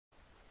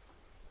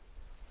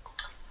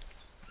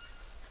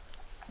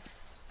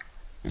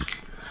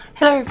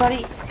Hello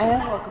everybody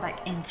and welcome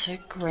back into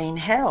Green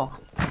Hell.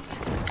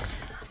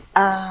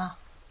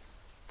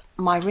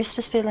 My wrist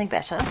is feeling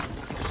better.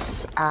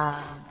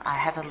 I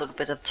had a little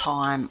bit of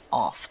time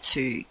off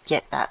to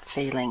get that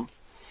feeling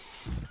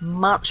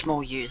much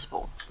more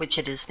usable, which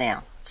it is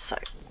now. So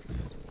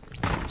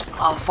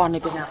I've finally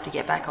been able to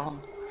get back on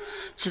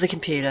to the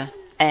computer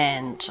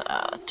and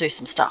do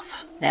some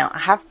stuff. Now I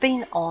have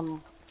been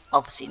on,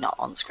 obviously not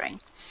on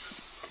screen,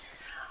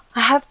 I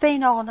have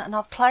been on and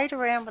I've played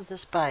around with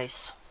this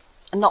base.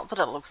 Not that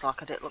it looks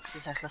like it looks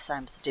exactly the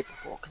same as it did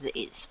before, because it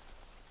is.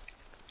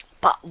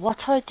 But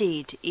what I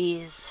did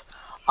is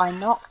I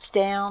knocked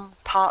down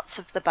parts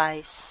of the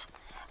base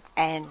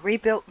and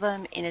rebuilt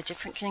them in a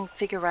different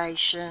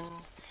configuration,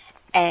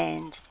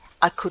 and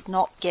I could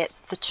not get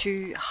the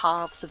two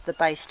halves of the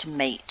base to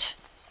meet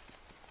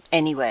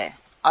anywhere.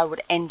 I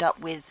would end up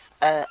with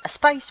a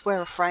space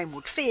where a frame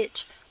would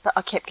fit, but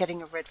I kept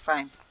getting a red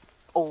frame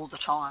all the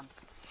time.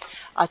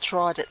 I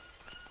tried it.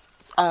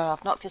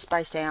 I've knocked this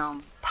base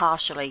down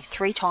partially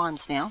 3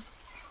 times now,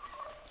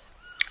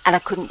 and I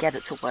couldn't get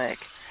it to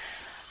work.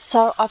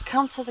 So I've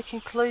come to the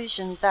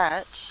conclusion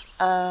that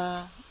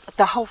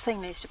the whole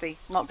thing needs to be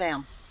knocked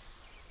down,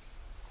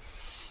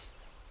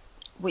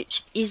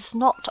 which is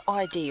not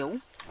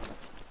ideal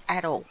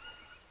at all.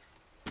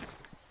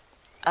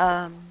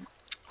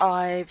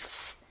 I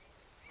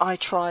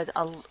tried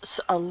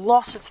a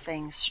lot of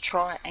things to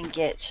try and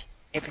get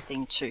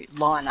everything to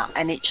line up,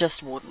 and it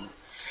just wouldn't.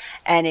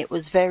 And it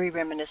was very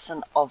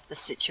reminiscent of the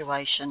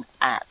situation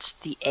at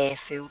the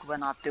airfield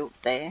when I built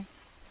there.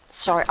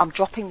 Sorry, I'm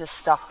dropping this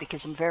stuff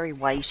because I'm very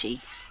weighty.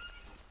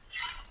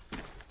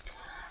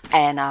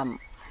 And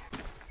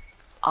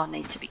I'll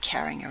need to be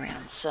carrying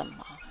around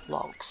some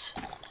logs.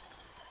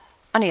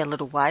 Only a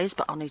little ways,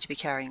 but I'll need to be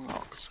carrying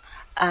logs.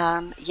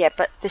 Yeah,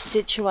 but the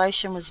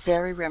situation was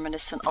very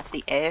reminiscent of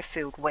the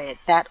airfield where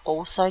that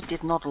also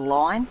did not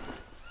align.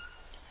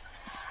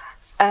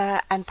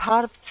 And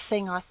part of the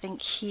thing I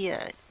think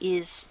here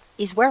is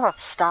where I've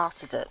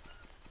started it.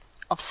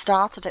 I've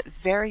started it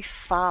very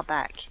far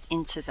back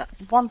into the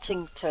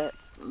wanting to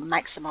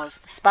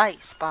maximize the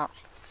space, but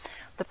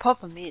the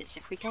problem is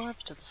if we go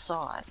over to the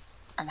side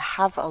and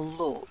have a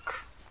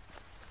look,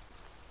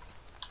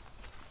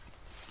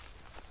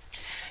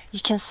 you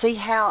can see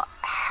how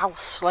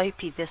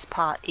slopey this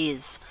part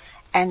is,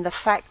 and the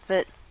fact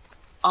that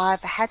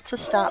I've had to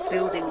start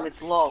building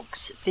with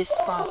logs this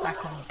far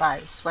back on the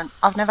base when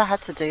I've never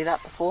had to do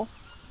that before.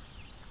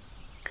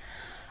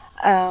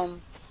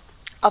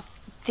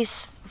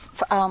 This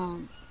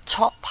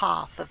top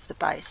half of the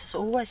base has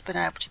always been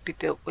able to be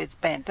built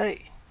with bamboo,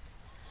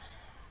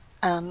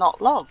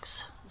 not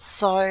logs.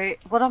 So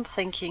what I'm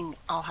thinking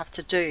I'll have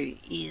to do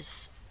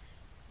is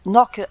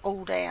knock it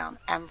all down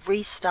and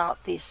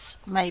restart this,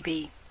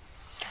 maybe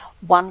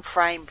one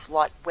frame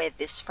like where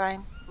this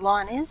frame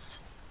line is,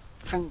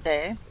 from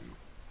there,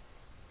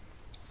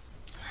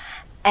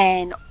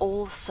 and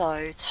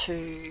also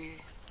to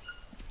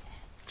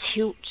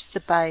tilt the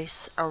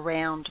base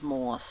around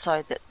more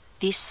so that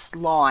this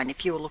line,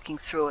 if you were looking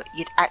through it,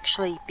 you'd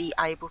actually be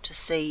able to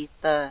see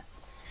the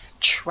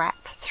trap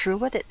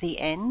through it at the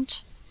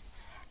end.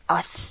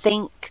 I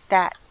think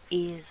that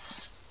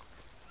is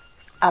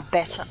a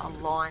better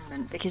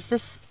alignment, because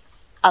this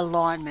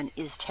alignment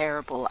is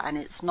terrible and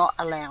it's not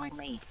allowing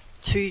me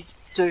to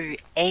do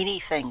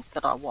anything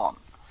that I want.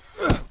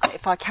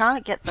 If I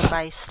can't get the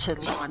base to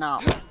line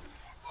up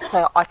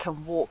so I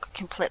can walk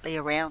completely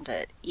around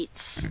it,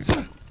 it's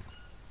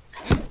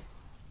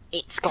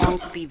going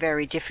to be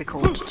very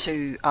difficult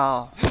to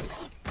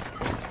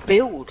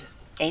build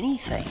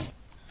anything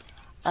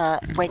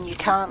when you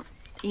don't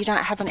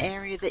have an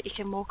area that you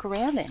can walk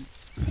around in.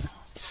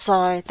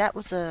 So that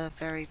was a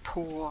very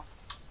poor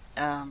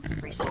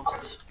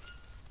resource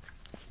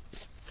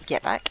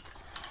get back.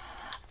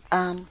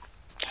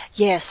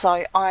 Yeah,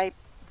 so I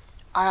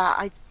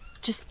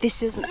just,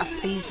 this isn't a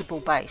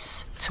feasible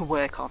base to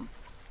work on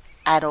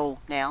at all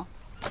now.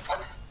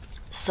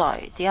 So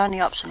the only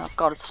option I've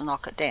got is to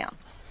knock it down.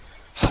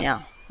 Now,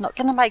 I'm not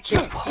going to make you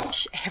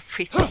watch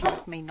everything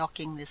of me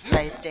knocking this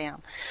base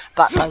down,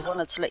 but I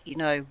wanted to let you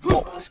know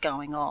what was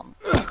going on,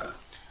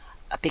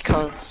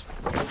 because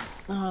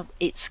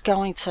it's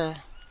going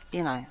to,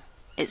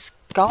 it's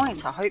going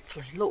to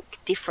hopefully look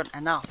different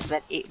enough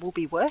that it will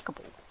be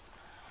workable.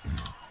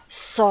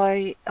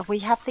 So we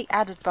have the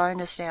added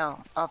bonus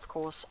now, of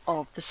course,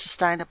 of the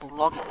sustainable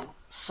logging.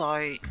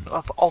 So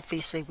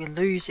obviously we're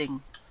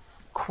losing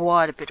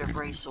quite a bit of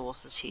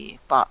resources here,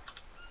 but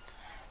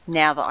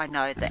now that I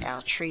know that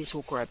our trees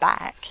will grow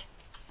back,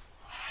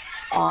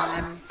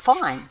 I'm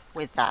fine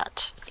with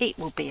that. It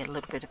will be a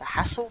little bit of a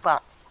hassle,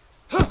 but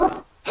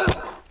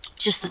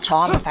just the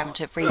time of having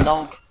to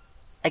re-log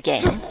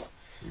again.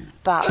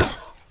 But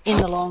in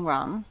the long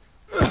run,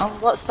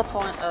 what's the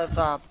point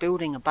of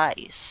building a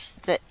base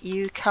that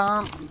you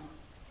can't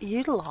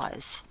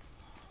utilize?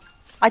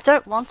 I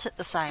don't want it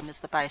the same as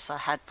the base I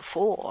had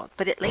before,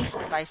 but at least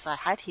the base I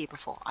had here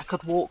before, I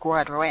could walk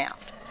right around.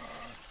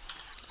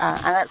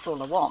 And that's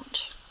all I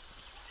want.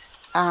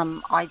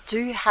 I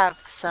do have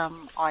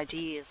some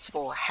ideas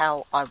for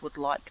how I would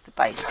like the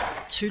base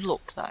to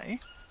look though.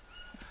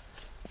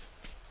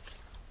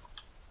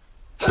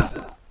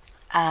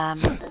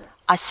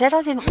 I said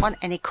I didn't want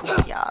any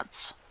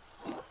courtyards.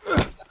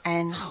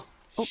 And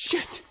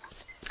shit.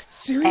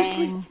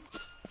 Seriously? And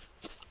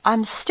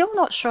I'm still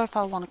not sure if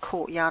I want a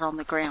courtyard on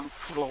the ground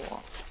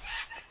floor.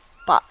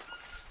 But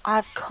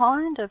I've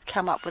kind of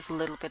come up with a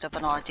little bit of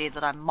an idea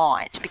that I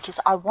might, because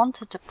I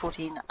wanted to put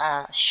in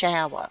a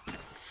shower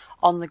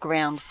on the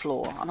ground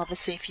floor. And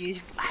obviously if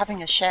you're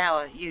having a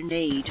shower, you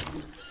need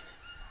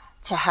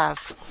to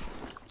have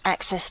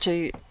access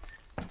to,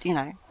 you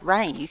know,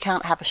 rain. You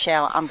can't have a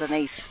shower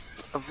underneath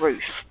a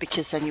roof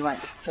because then you won't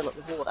fill it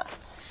with water.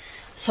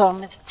 So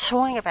I'm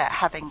toying about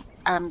having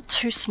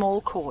 2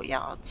 small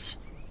courtyards,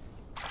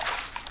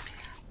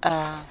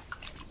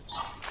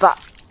 but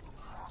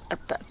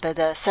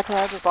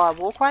separated by a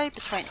walkway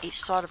between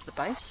each side of the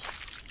base.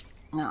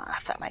 No,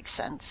 if that makes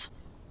sense.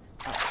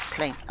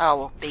 Clean. Oh,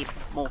 well, be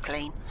more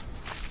clean.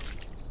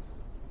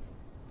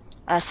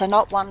 So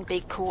not one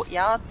big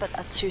courtyard, but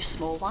 2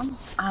 small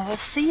ones. I will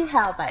see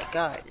how that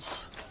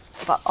goes.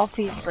 But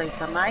obviously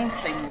the main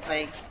thing will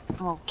be,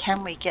 well,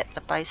 can we get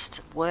the base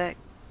to work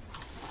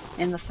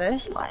in the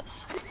first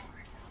place?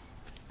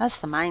 That's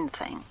the main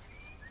thing.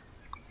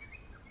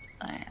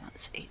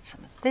 Let's eat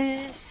some of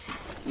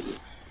this.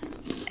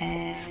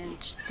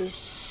 And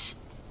this.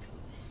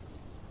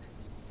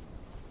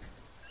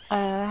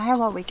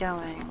 How are we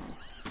going?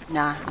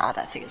 Nah, I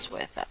don't think it's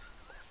worth it.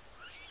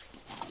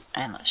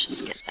 And let's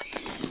just get that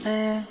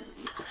there.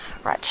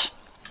 Right.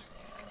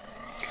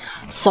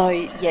 So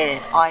yeah,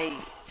 I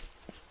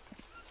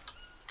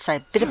say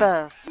a bit of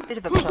a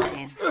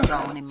plan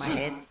going in my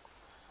head.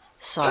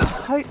 So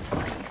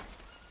hopefully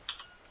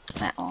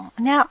that will.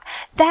 Now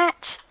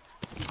that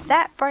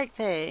break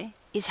there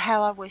is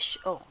how I wish.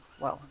 Oh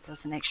well,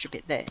 there's an extra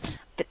bit there,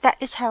 but that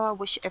is how I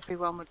wish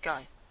everyone would go.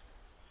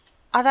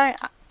 I don't,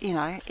 you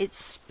know,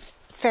 it's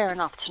fair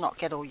enough to not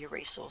get all your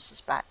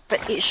resources back,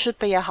 but it should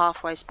be a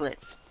halfway split.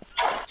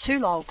 2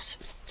 logs,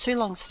 2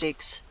 long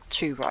sticks,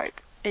 2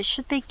 rope. It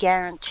should be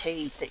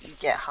guaranteed that you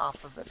get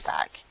half of it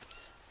back.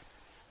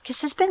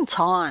 Because there's been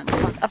times,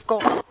 like I've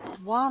got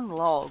 1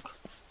 log,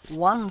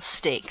 1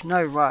 stick,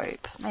 no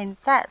rope. I mean,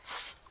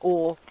 that's,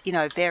 or, you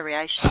know,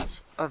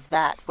 variations of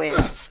that where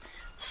it's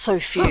so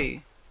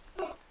few.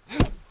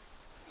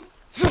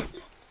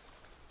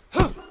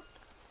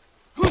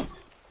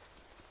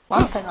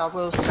 One thing I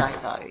will say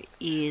though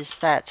is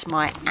that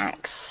my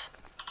axe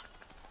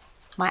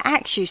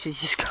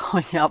usage is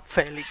going up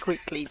fairly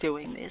quickly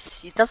doing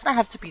this. It doesn't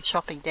have to be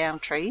chopping down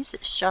trees,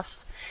 it's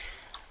just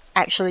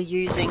actually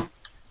using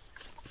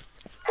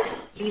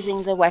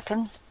the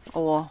weapon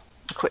or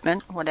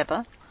equipment,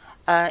 whatever,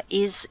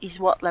 is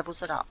what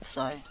levels it up.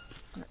 So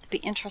it'd be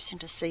interesting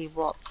to see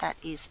what that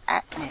is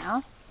at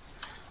now.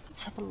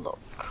 Let's have a look.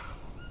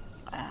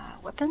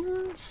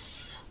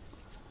 Weapons.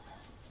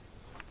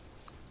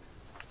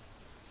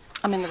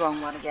 I'm in the wrong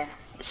one again.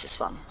 It's this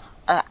one.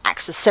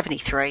 Axe is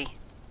 73.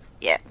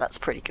 Yeah, that's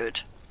pretty good.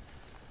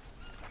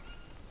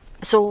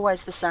 It's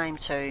always the same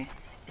too.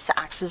 It's the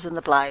axes and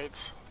the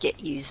blades get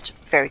used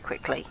very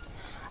quickly.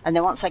 And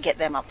then once I get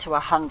them up to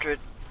 100,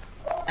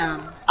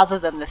 other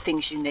than the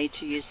things you need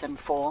to use them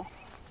for,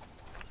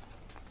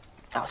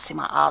 oh, see,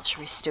 my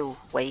archery's still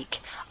weak.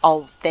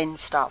 I'll then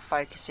start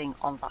focusing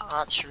on the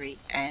archery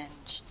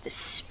and the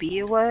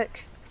spear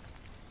work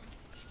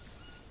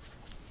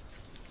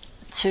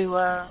to,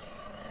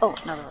 oh,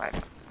 another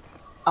rope.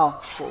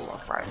 Oh, full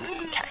of rope.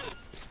 Okay.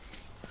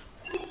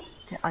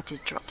 I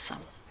did drop some.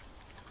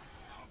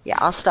 Yeah,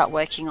 I'll start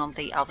working on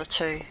the other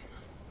 2,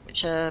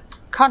 which are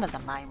kind of the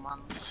main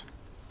ones.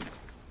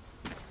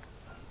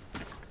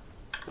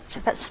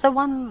 So that's the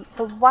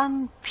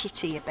one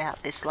pity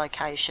about this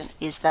location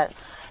is that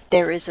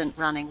there isn't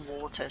running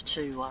water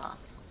to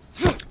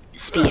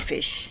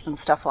spearfish and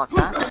stuff like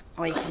that,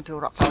 where you can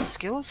build up those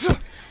skills.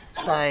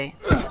 So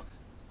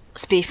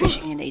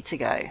spearfishing, you need to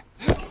go.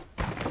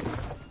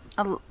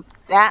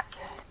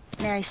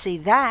 Now you see,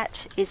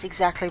 that is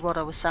exactly what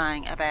I was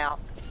saying about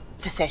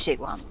pathetic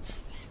ones.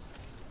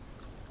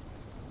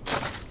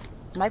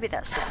 Maybe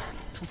that's something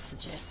to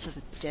suggest to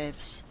the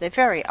devs. They're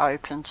very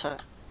open to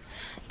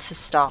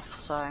stuff,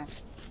 so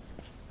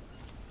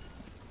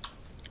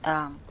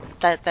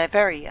they're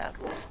very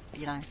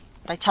you know,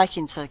 they take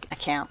into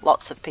account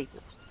lots of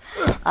people's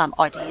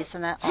ideas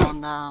and that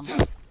on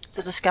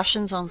the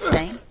discussions on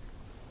Steam.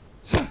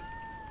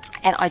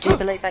 And I do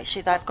believe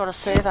actually they've got a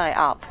survey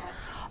up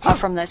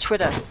from their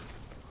Twitter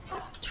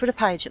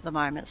page at the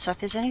moment. So if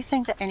there's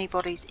anything that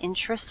anybody's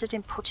interested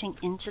in putting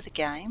into the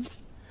game,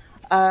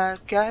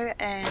 go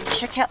and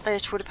check out their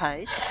Twitter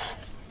page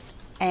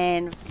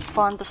and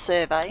find the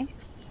survey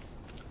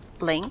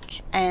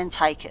link and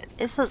take it.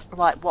 Is it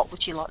like, what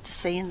would you like to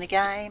see in the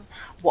game?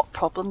 What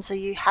problems are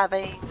you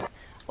having?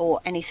 Or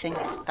anything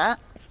like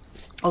that.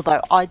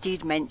 Although I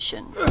did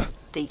mention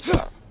the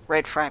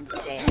red frame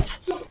of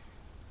death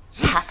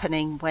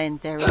happening when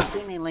there is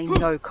seemingly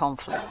no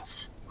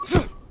conflicts.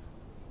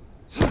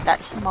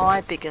 That's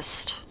my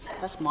biggest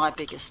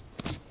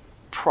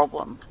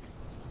problem.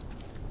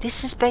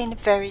 This has been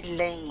very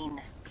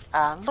lean.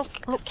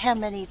 Look how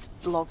many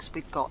logs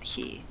we've got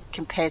here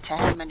compared to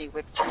how many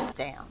we've chopped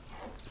down.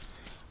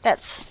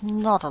 That's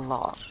not a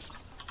lot.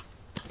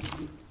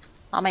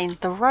 I mean,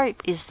 the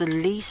rope is the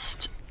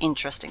least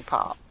interesting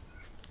part.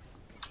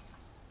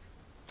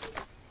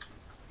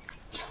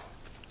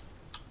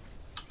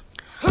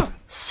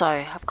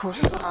 So, of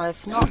course,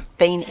 I've not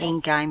been in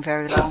game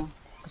very long.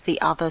 The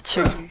other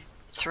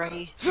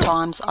 2-3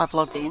 times I've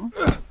logged in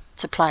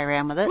to play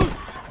around with it.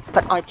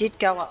 But I did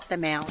go up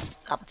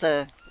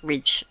the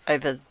ridge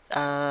over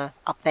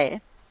up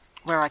there,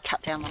 where I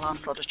cut down the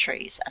last lot of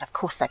trees. And of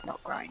course they've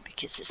not grown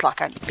because it's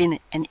like only been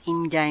an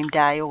in-game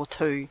day or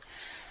two.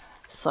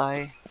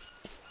 So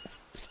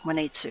we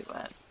need to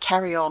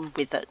carry on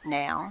with it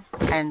now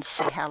and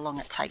see how long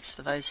it takes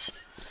for those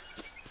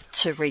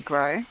to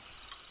regrow.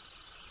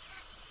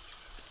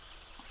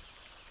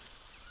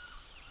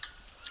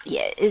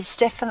 Yeah, it's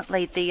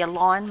definitely, the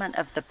alignment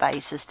of the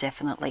base is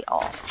definitely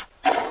off.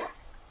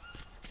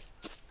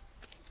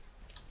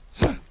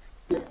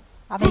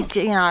 I mean,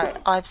 you know,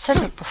 I've said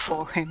it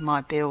before in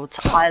my builds,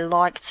 I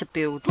like to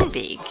build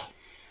big.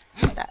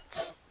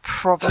 That's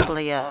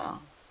probably a...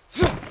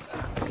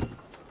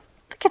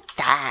 Look at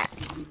that!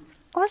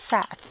 What's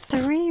that?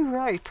 3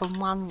 rope and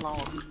 1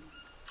 log.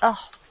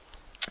 Oh.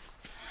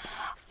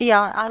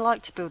 Yeah, I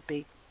like to build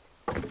big.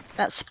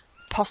 That's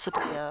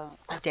possibly a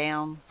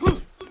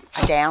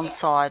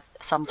downside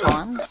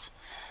sometimes.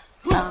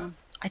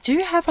 I do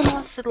have a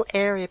nice little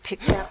area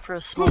picked out for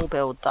a small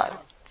build though.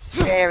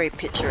 Very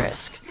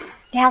picturesque.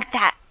 Now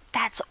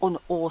that's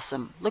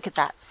awesome. Look at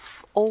that.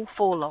 All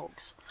 4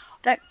 logs.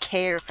 I don't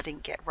care if I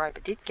didn't get rope. I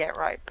did get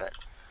rope, but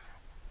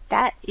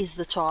that is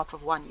the type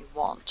of one you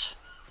want.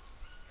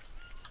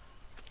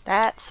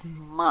 That's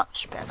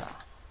much better.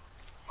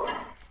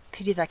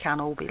 Pity they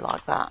can't all be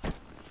like that.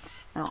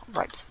 Oh,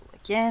 rope's full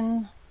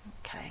again.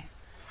 Okay.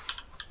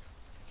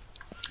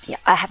 Yeah,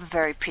 I have a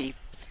very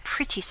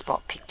pretty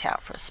spot picked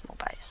out for a small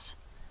base.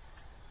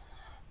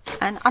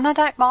 And I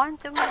don't mind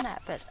doing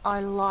that, but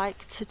I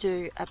like to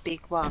do a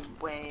big one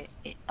where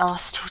it... Oh,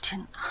 still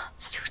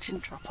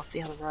didn't drop off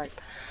the other rope.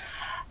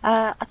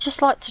 I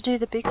just like to do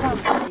the big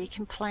ones where you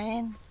can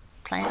plan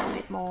a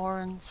bit more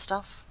and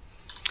stuff.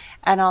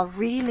 And I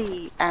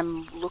really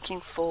am looking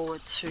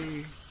forward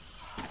to...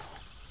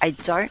 I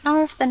don't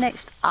know if the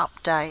next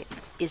update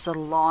is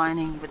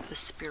aligning with the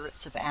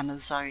Spirits of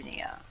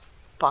Amazonia,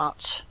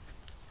 but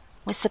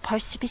we're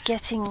supposed to be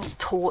getting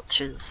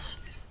torches.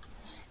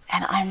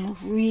 And I'm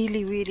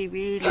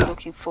really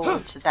looking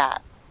forward to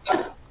that.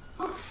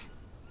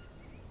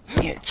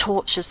 You know,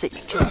 torches that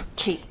you can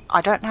keep.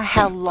 I don't know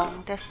how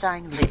long they're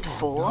staying lit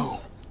for.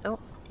 Oh,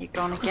 you're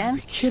gone again? Are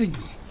you kidding me?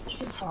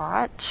 It's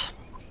alright.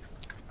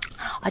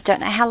 I don't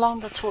know how long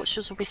the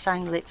torches will be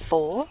staying lit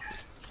for,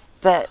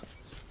 but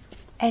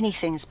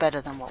anything's better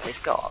than what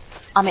we've got.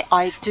 I mean,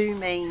 I do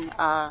mean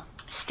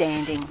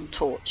standing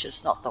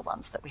torches, not the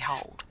ones that we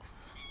hold.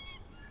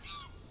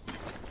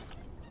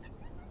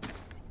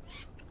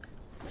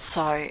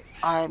 So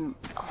I'm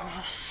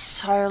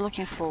so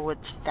looking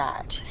forward to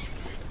that,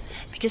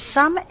 because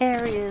some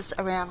areas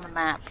around the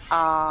map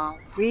are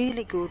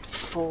really good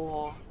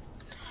for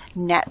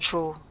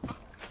natural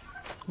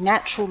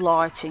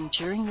lighting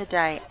during the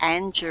day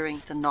and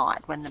during the night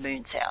when the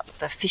moon's out.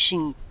 The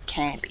fishing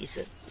camp is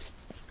a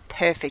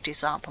perfect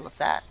example of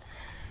that.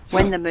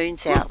 When the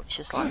moon's out, which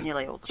is like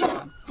nearly all the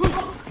time,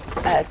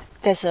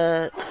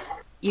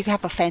 you can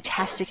have a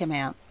fantastic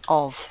amount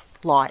of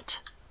light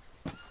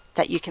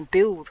that you can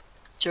build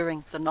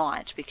during the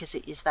night because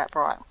it is that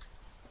bright.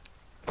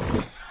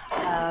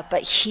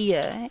 But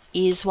here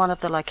is one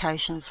of the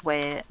locations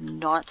where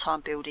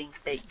nighttime building,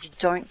 that you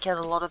don't get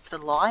a lot of the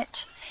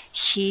light.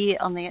 Here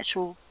on the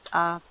actual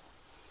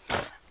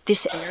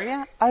this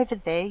area, over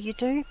there you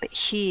do, but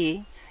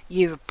here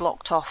you're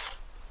blocked off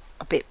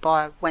a bit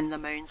by when the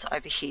moon's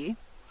over here.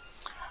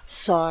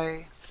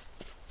 So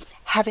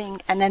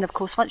and then of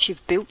course once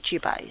you've built your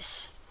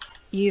base,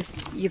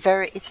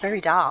 it's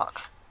very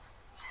dark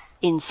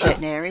in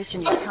certain areas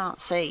and you can't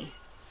see.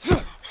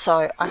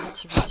 So I had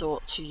to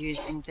resort to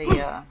using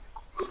the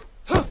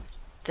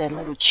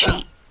little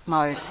cheat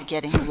mode for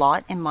getting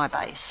light in my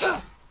base,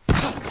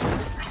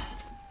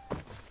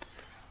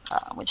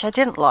 which I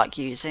didn't like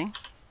using,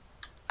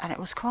 and it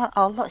was quite...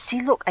 Oh,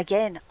 look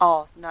again.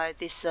 Oh no,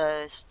 this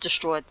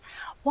destroyed...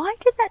 Why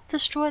did that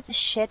destroy the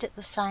shed at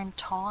the same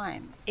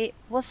time? It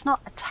was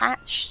not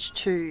attached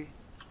to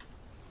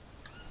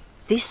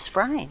this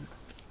frame.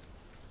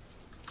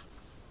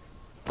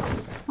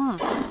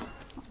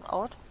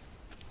 Odd.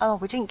 Oh,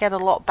 we didn't get a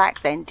lot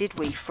back then, did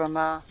we, from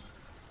a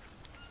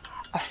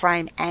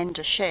frame and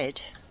a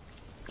shed?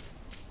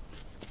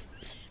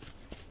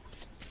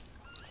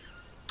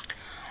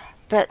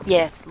 But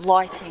yeah,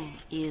 lighting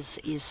is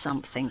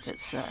something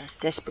that's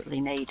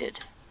desperately needed.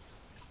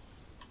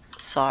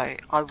 So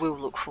I will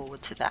look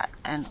forward to that,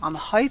 and I'm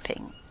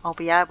hoping I'll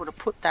be able to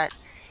put that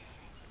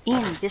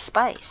in this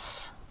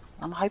base.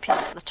 I'm hoping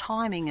that the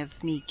timing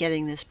of me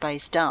getting this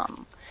base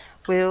done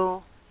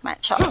will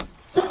match up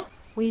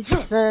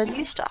with the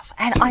new stuff.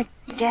 And I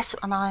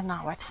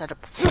know I've said it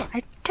before,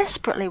 I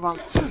desperately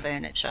want some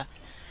furniture.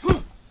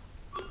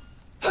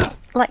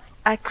 Like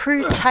a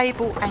crude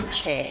table and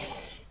chair.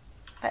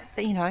 But,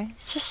 you know,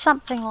 it's just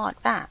something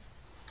like that.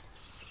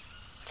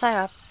 So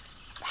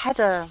I've had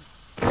a...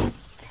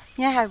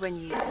 You know how when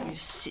you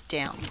sit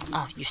down,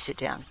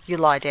 you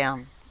lie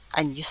down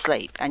and you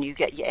sleep and you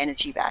get your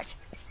energy back.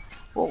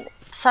 Well,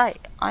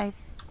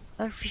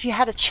 if you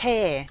had a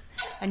chair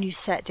and you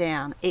sat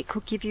down, it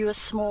could give you a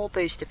small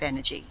boost of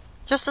energy.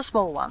 Just a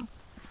small one.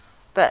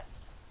 But,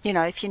 you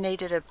know, if you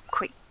needed a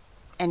quick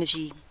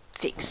energy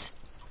fix,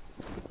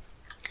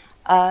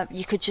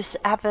 you could just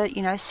have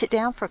sit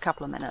down for a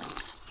couple of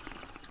minutes.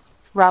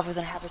 Rather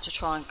than having to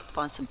try and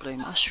find some blue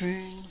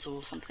mushrooms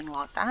or something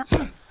like that.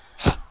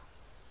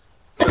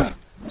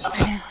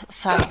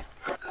 So,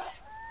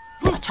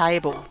 a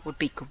table would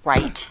be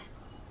great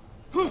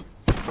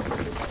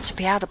to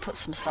be able to put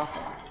some stuff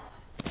on.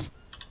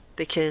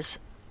 Because,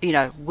 you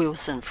know,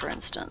 Wilson, for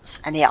instance,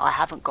 and yeah, I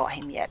haven't got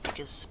him yet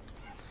because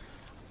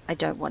I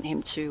don't want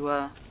him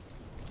to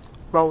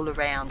roll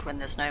around when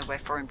there's nowhere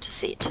for him to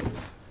sit.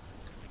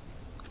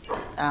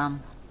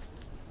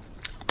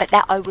 But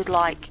that I would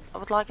like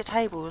a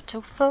table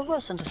for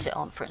Wilson to sit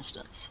on, for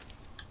instance.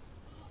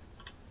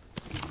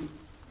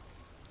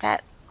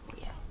 That,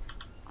 yeah,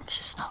 let's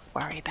just not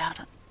worry about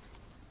it.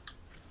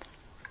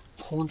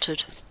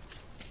 Haunted.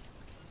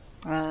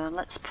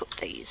 Let's put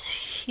these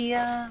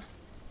here.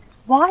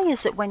 Why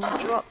is it when you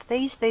drop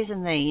these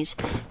and these,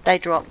 they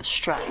drop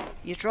straight?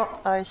 You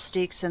drop those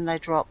sticks and they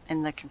drop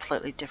in the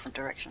completely different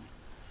direction.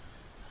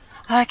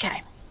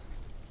 Okay.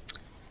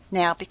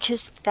 Now,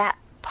 because that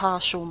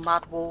partial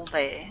mud wall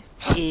there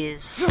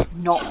is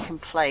not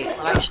complete,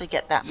 we'll actually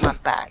get that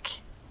mud back.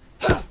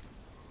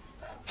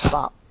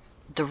 But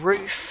the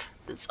roof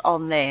that's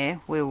on there,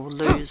 we will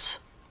lose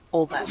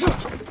all that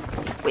mud,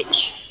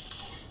 which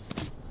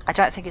I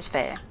don't think is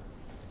fair.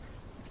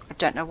 I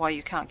don't know why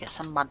you can't get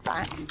some mud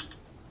back.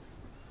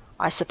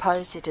 I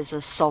suppose it is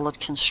a solid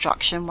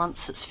construction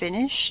once it's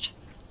finished.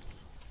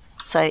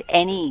 So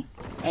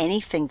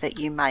anything that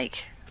you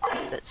make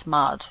that's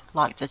mud,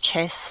 like the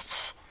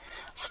chests,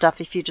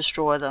 stuff, if you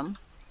destroy them,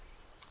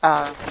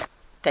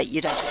 that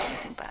you don't get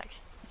anything back.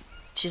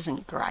 Which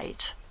isn't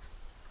great.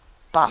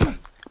 But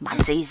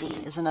mud's easy,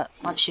 isn't it?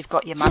 Once you've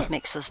got your mud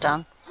mixers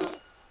done,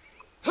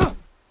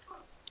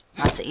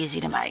 mud's easy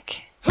to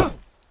make.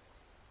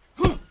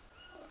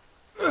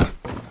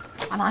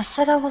 And I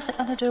said I wasn't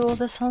going to do all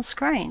this on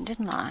screen,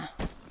 didn't I?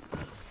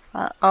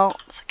 Oh,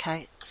 it's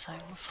okay. So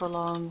we're full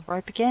on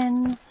rope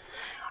again.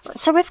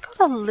 So we've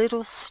got a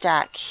little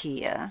stack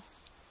here.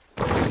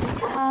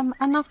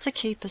 Enough to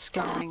keep us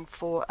going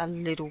for a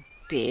little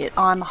bit.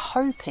 I'm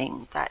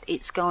hoping that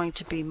it's going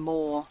to be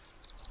more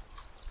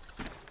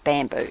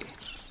bamboo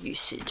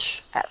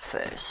usage at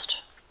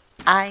first.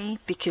 A,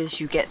 because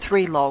you get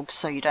 3 logs,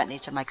 so you don't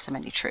need to make so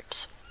many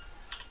trips.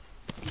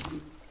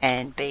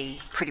 And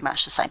B, pretty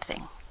much the same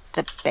thing.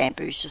 The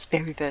bamboo is just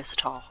very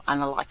versatile,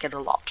 and I like it a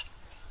lot.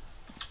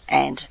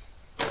 And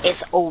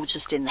it's all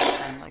just in that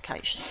same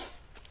location.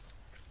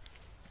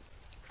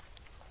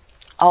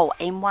 Oh,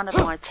 in one of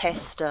my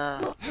tests,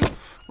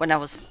 when I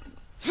was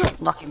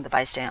knocking the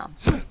base down,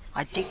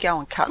 I did go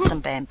and cut some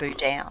bamboo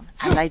down,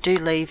 and they do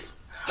leave...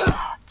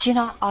 Do you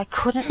know, I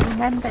couldn't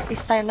remember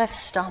if they left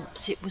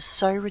stumps. It was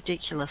so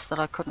ridiculous that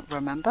I couldn't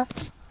remember,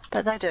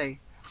 but they do.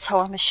 So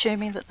I'm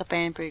assuming that the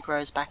bamboo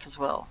grows back as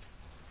well.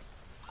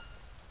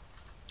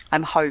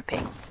 I'm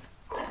hoping.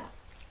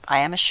 I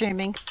am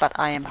assuming, but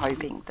I am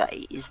hoping that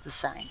it is the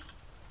same.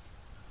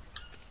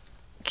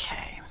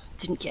 Okay,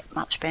 didn't get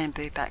much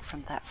bamboo back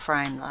from that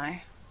frame though.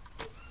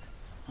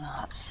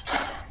 Oops.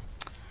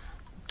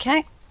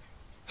 Okay.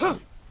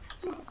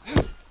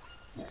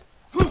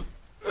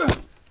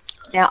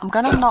 Now I'm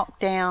gonna knock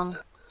down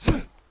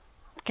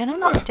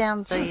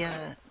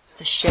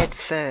the shed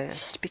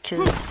first,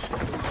 because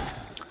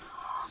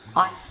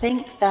I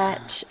think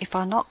that if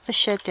I knock the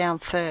shed down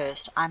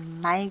first, I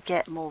may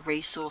get more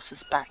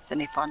resources back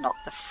than if I knock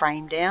the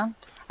frame down,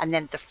 and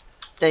then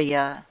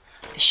the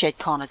shed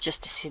kind of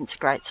just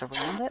disintegrates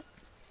around it.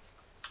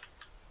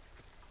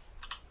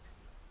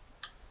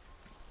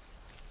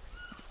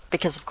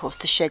 Because of course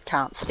the shed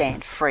can't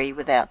stand free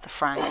without the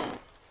frame,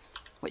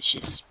 which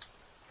is,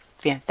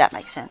 yeah, that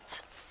makes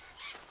sense.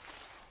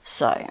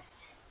 So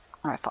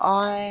if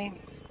I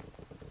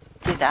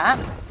do that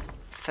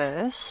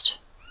first,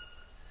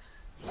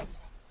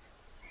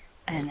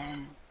 and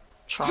then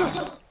try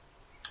and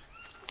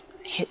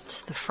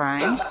hit the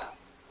frame.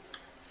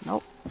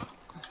 Nope.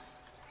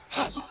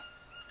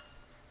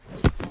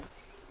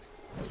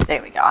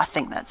 There we go, I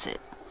think that's it.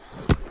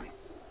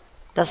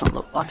 Doesn't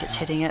look like it's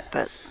hitting it,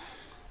 but...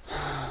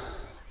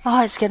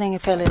 Oh, it's getting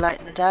fairly late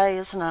in the day,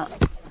 isn't it?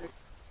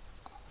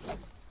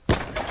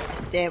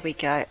 There we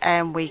go,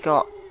 and we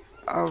got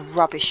a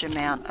rubbish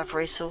amount of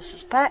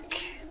resources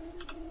back.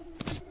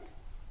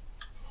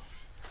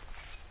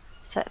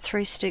 Is that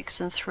 3 sticks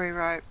and 3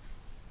 rope?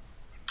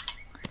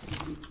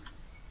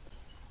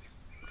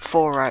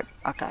 4 rope.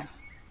 Okay.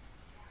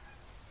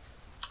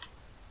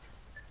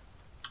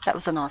 That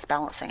was a nice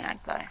balancing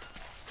act though.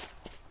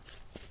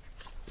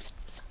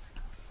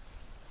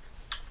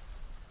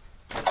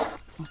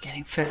 I'm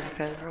getting further and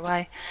further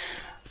away.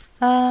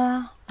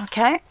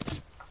 Okay.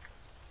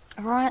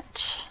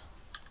 Right.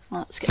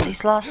 Let's get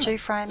these last 2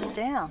 frames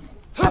down.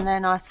 And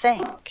then I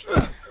think...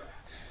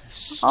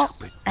 Oh,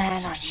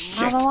 and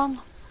another one.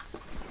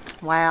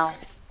 Wow.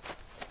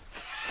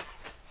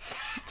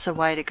 It's a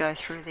way to go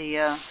through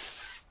the...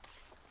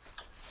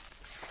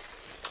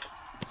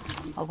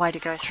 a way to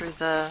go through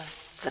the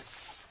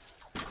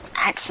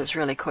axes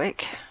really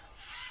quick.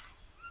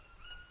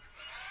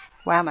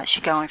 Wow, I'm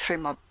actually going through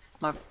my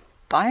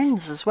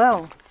bones as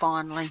well,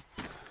 finally.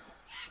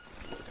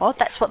 Well,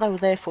 that's what they were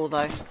there for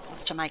though,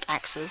 was to make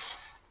axes.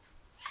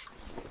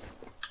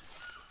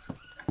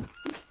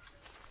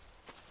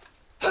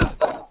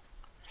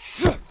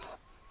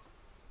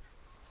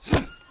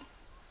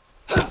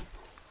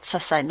 So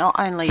say, not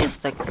only is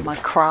my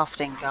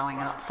crafting going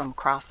up from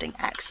crafting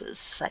axes,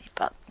 say,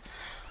 but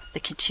the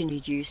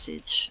continued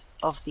usage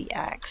of the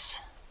axe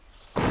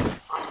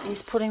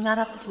is putting that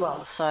up as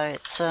well. So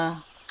it's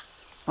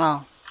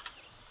well,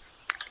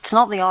 it's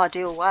not the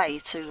ideal way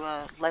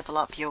to level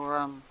up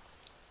your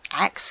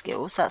axe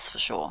skills, that's for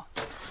sure,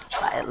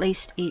 but at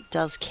least it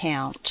does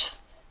count.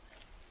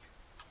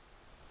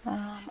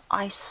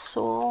 I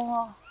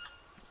saw,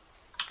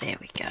 there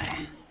we go.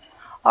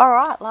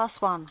 Alright,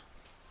 last one.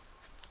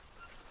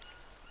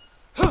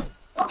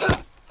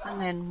 And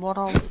then what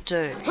I'll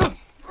do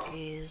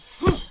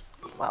is,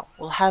 well,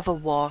 we'll have a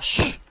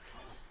wash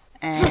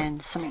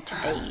and something to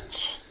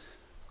eat.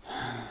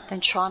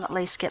 Then try and at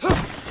least get the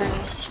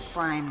first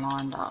frame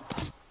lined up.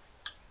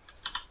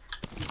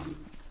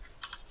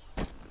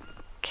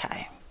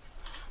 Okay,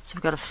 so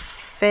we've got a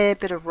fair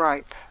bit of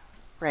rope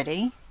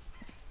ready.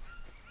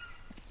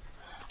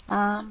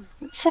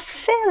 It's a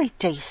fairly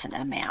decent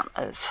amount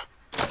of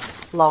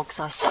logs,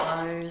 I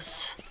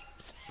suppose.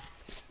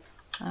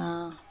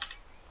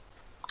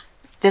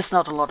 There's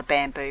not a lot of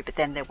bamboo, but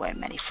then there weren't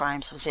many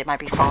frames. Was there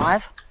maybe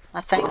 5,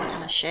 I think,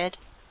 in a shed?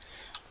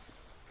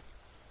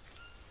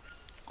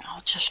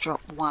 I'll just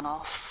drop 1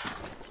 off.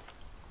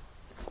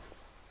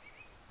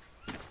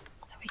 There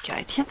we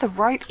go. Yeah, the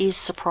rope is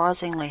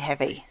surprisingly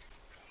heavy.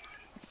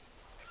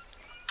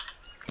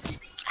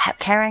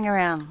 Carrying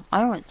around,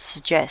 I would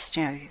suggest,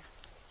 you know,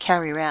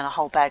 carry around a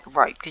whole bag of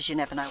rope because you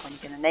never know when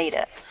you're going to need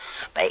it.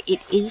 But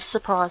it is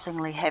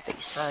surprisingly heavy,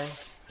 so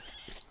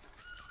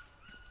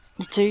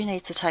you do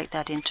need to take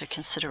that into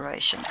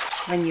consideration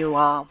when you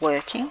are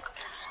working,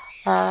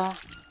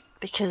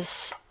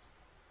 because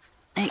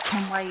it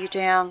can weigh you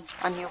down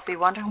and you'll be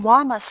wondering,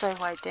 why am I so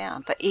weighed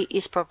down? But it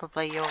is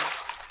probably your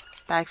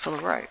bag full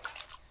of rope.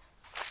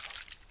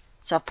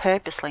 So I've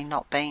purposely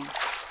not been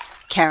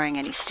carrying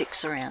any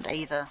sticks around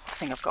either. I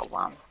think I've got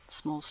 1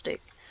 small stick.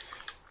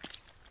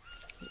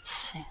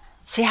 Let's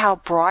see how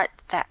bright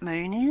that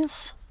moon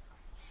is?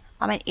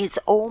 I mean, it's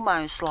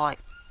almost like,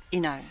 you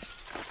know,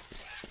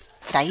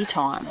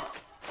 daytime.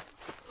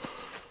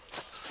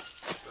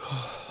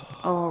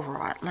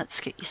 Alright, let's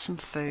get you some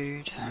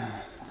food.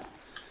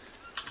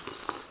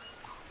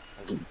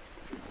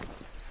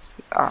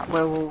 Alright,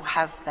 well, we'll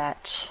have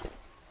that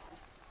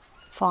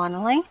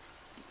finally.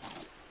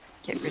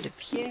 Get rid of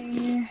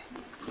you.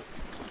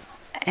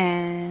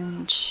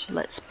 And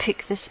let's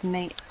pick this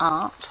meat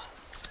up.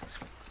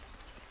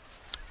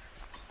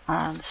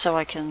 So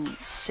I can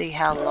see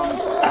how long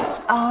it's...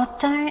 Oh,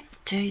 don't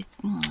do...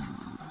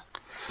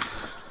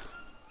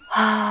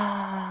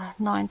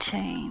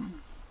 19,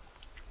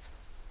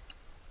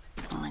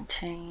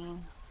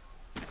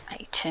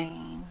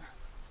 18,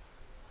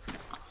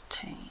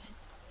 19,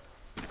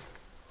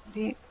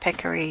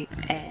 peccary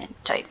and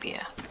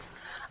tapir.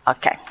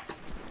 Okay,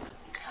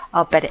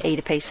 I'll better eat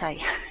a piece, hey?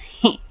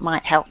 It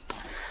might help.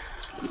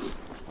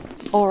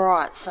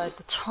 Alright, so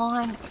the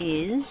time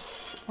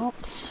is,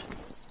 oops,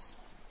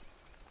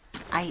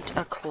 8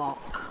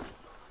 o'clock.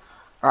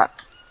 Right,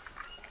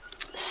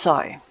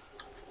 so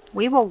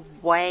we were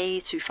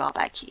way too far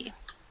back here.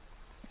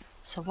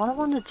 So what I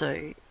want to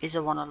do is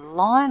I want to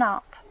line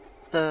up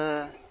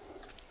the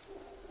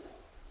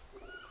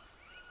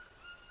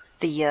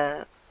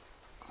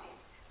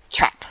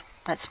trap.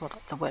 That's what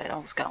the word I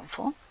was going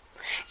for.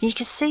 You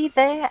can see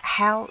there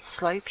how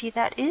slopey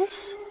that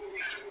is.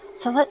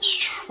 So let's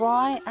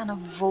try and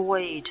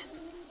avoid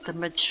the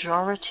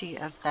majority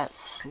of that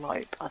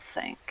slope, I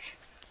think.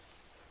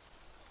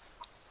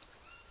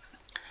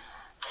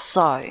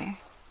 So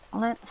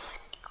let's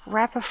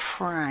grab a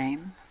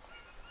frame.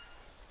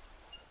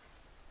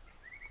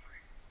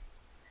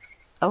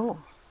 Oh,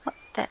 what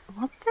the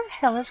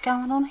hell is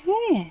going on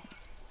here?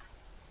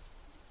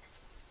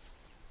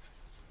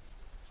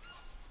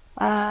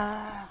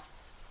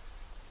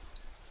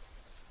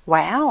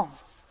 Wow.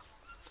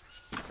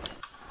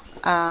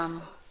 I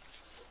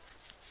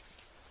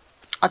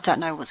don't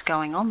know what's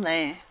going on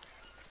there.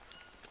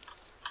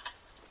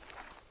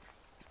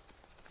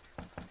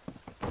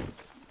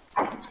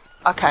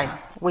 Okay,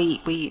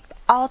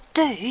 oh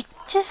dude,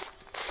 just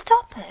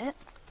stop it.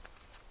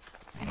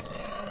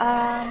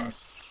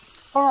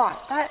 Alright,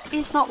 that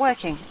is not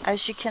working,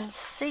 as you can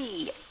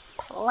see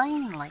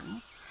plainly.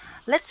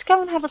 Let's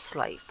go and have a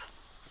sleep.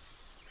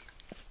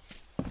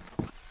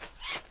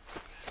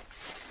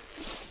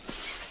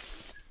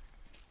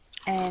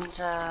 And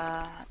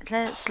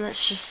let's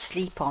just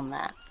sleep on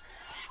that.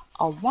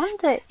 I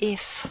wonder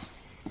if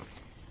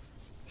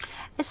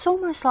it's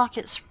almost like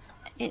it's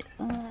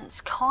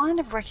kind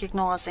of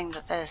recognizing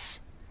that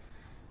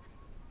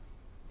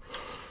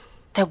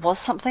there was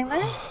something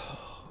there.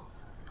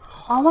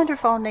 I wonder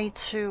if I'll need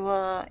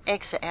to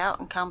exit out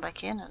and come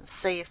back in and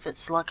see if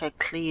it's like a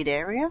cleared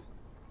area.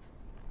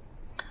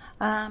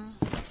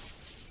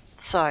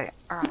 So,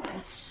 alright,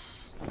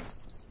 it's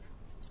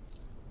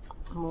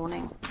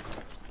morning.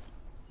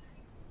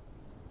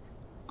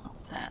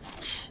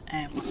 That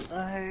and one of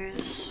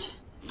those.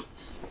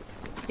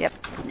 Yep,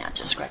 now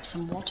just grab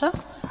some water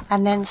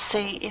and then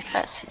see if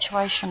that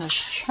situation has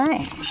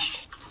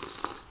changed.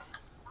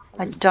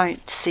 I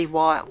don't see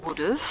why it would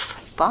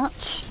have,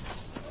 but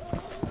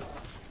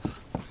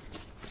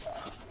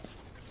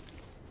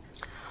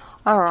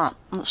alright,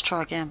 let's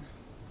try again.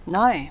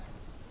 No.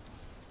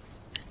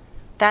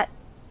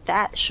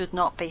 That should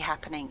not be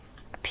happening,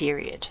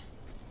 period.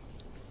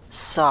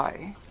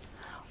 So,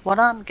 what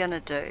I'm going to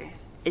do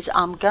is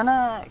I'm going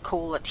to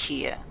call it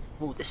here.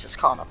 Well, this is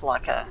kind of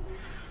like a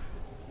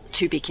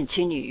to be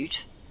continued.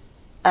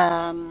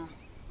 And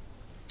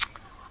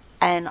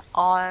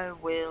I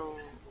will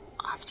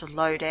have to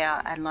load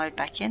out and load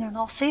back in and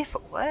I'll see if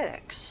it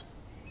works.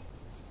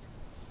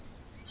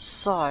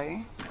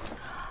 So,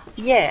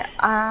 yeah,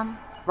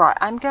 right,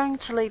 I'm going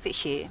to leave it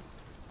here.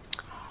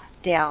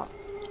 Now,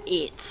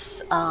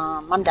 it's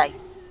Monday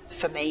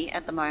for me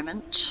at the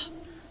moment.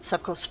 So,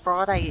 of course,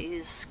 Friday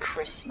is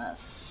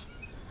Christmas.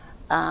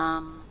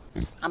 I'm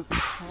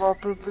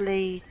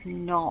probably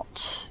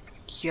not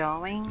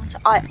going to...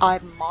 I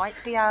might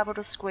be able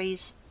to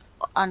squeeze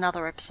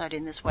another episode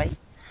in this week,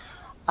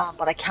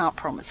 but I can't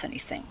promise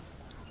anything.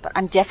 But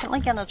I'm definitely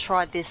going to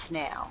try this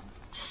now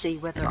to see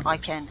whether I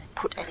can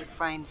put any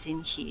frames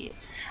in here.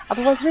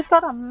 Otherwise, we've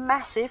got a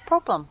massive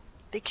problem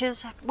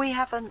because we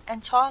have an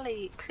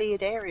entirely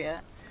cleared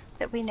area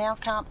that we now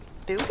can't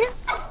build in.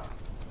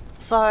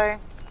 So,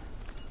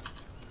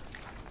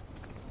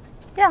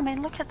 yeah, I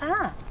mean, look at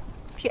that.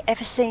 Have you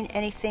ever seen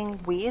anything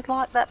weird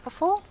like that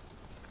before?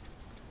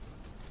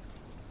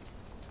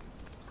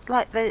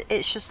 Like,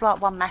 it's just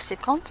like one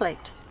massive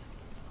conflict.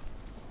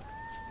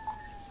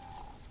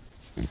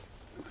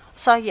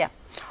 So, yeah.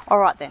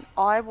 Alright then,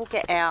 I will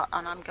get out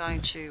and I'm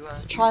going to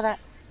try that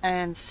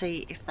and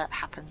see if that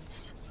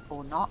happens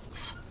or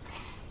not.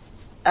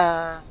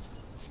 I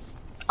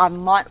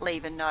might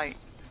leave a note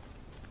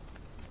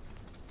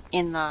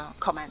in the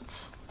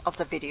comments of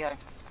the video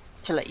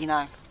to let you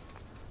know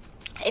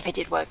if it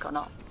did work or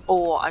not.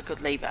 Or I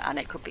could leave it and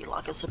it could be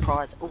like a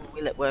surprise. Oh,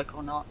 will it work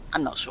or not?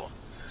 I'm not sure.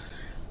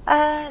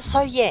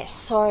 So yes,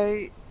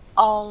 so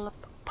I'll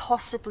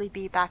possibly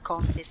be back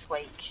on this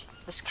week.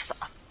 Just 'cause,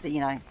 you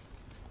know,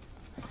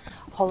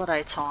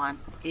 holiday time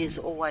is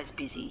always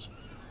busy.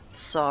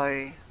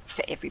 So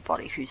for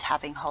everybody who's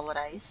having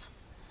holidays.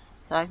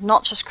 So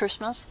not just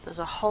Christmas, there's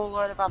a whole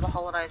load of other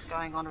holidays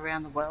going on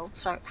around the world.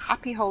 So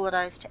happy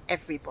holidays to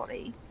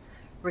everybody,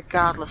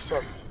 regardless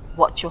of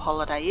what your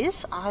holiday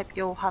is. I hope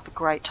you'll have a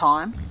great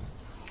time.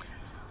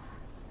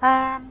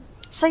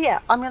 So yeah,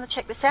 I'm going to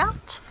check this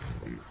out.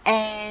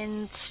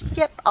 And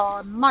yep,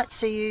 I might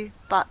see you,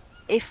 but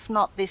if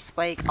not this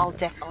week, I'll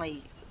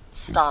definitely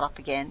start up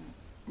again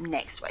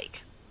next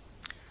week.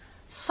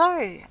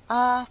 So,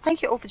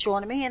 thank you all for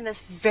joining me in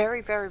this very,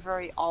 very,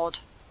 very odd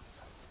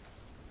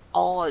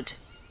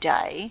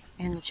day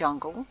in the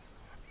jungle.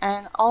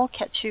 And I'll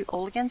catch you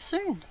all again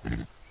soon.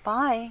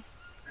 Bye.